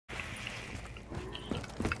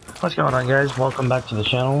What's going on, guys? Welcome back to the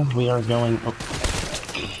channel. We are going...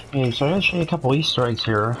 Hey, so I'm going to show you a couple Easter eggs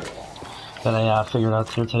here that I figured out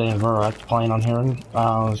here today in Verrukt, playing on here.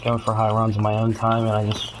 I was going for high runs in my own time, and I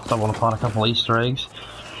just stumbled upon a couple Easter eggs.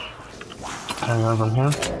 Turning over from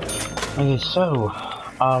here. Okay, so,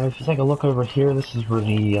 if you take a look over here, this is where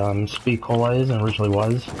the speed cola is, and originally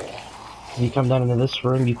was. If you come down into this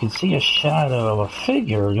room, you can see a shadow of a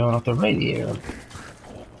figure going up the radiator.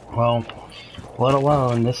 Well, let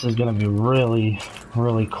alone, this is going to be really,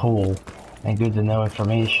 really cool and good to know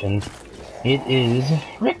information. It is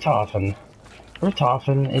Richtofen.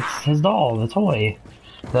 Richtofen, it's his doll, the toy,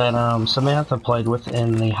 that Samantha played with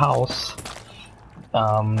in the house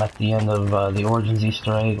at the end of the Origins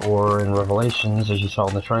Easter egg, or in Revelations, as you saw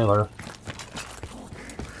in the trailer.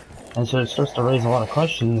 And so it starts to raise a lot of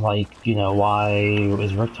questions, like, you know, why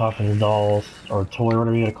is Richtofen's doll, or toy,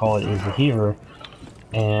 whatever you're going to call it, is here?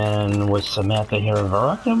 And was Samantha here in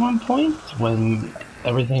Verrukt at one point when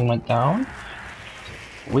everything went down?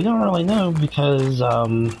 We don't really know, because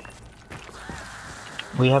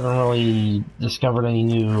we haven't really discovered any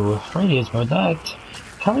new radios, but that,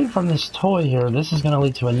 coming from this toy here, this is going to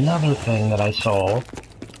lead to another thing that I saw.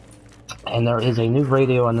 And there is a new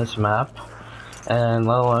radio on this map, and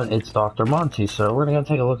it's Dr. Monty. So we're going to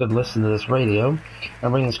take a look and listen to this radio. I'll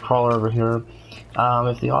bring this crawler over here.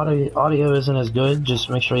 If the audio isn't as good, just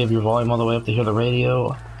make sure you have your volume all the way up to hear the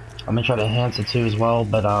radio. I'm going to try to enhance it too as well,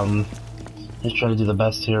 but just try to do the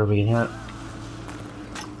best here if we can hear it.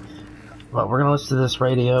 But we're going to listen to this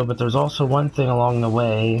radio, but there's also one thing along the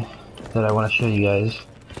way that I want to show you guys.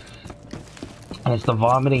 And it's the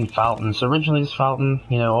vomiting fountain. So originally this fountain,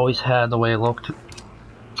 you know, always had the way it looked.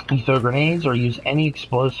 You throw grenades or use any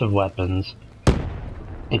explosive weapons,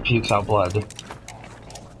 it pukes out blood.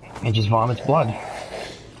 It just vomits blood.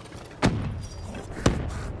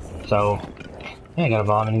 So, yeah, I got a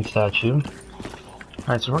vomiting statue.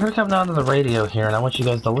 Alright, so we're gonna come down to the radio here, and I want you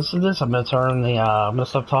guys to listen to this. I'm gonna turn the, I'm gonna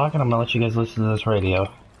stop talking, I'm gonna let you guys listen to this radio.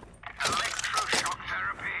 Electroshock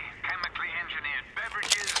therapy, chemically engineered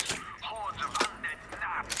beverages, hordes of undead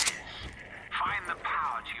Nazis. Find the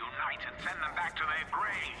power to unite and send them back to their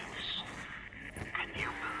graves. Can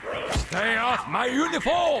you believe? Stay off my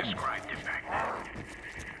uniform! Described it back then.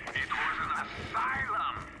 It was an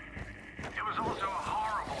asylum. It was also a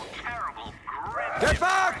horrible, terrible, grim, Get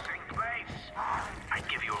back! depressing place. I'd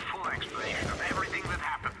give you a full explanation of everything that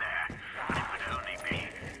happened there, but it would only be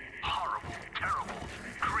horrible, terrible,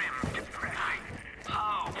 grim, depressing.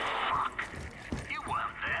 Oh, fuck. You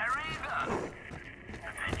weren't there either.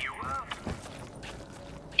 And then you were.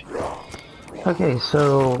 Okay,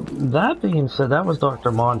 so, that being said, that was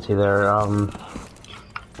Dr. Monty there.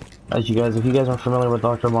 If you guys aren't familiar with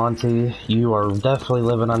Dr. Monty, you are definitely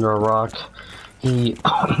living under a rock. He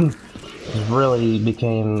really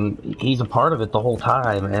he's a part of it the whole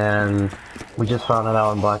time, and we just found it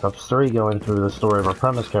out in Black Ops 3 going through the story of our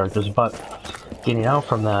premise characters. But getting out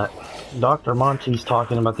from that, Dr. Monty's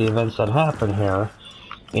talking about the events that happened here.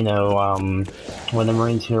 You know, when the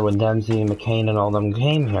Marines here, when Dempsey and McCain and all them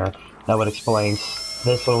came here, that would explain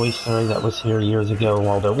this little Easter egg that was here years ago in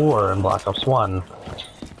World at War in Black Ops 1.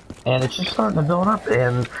 And it's just starting to build up,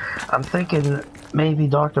 and I'm thinking maybe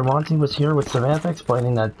Dr. Monty was here with Samantha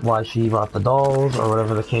explaining that why she brought the dolls, or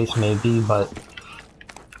whatever the case may be, but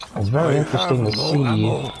it's very interesting to see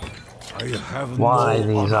why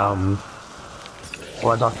these,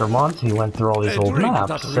 why Dr. Monty went through all these old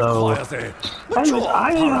maps. So, anyways,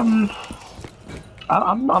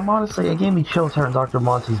 I'm honestly, it gave me chills hearing Dr.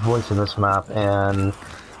 Monty's voice in this map, and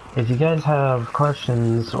if you guys have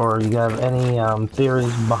questions, or you have any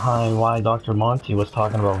theories behind why Dr. Monty was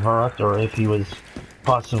talking about Verrukt, or if he was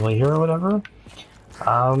possibly here or whatever,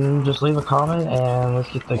 just leave a comment and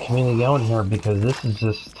let's get the community going here, because this is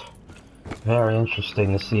just very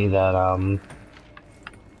interesting to see that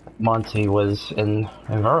Monty was in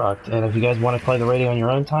Verrukt. And if you guys want to play the radio on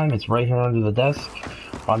your own time, it's right here under the desk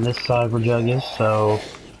on this side where Jug is. So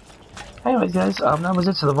anyways, guys, that was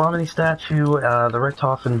it. So the vomiting statue, the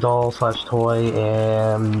Richtofen doll / toy,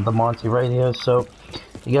 and the Monty radio. So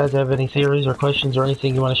if you guys have any theories or questions or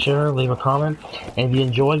anything you want to share, leave a comment. And if you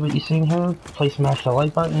enjoyed what you've seen here, please smash the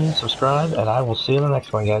like button, subscribe, and I will see you in the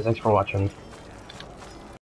next one, guys. Thanks for watching.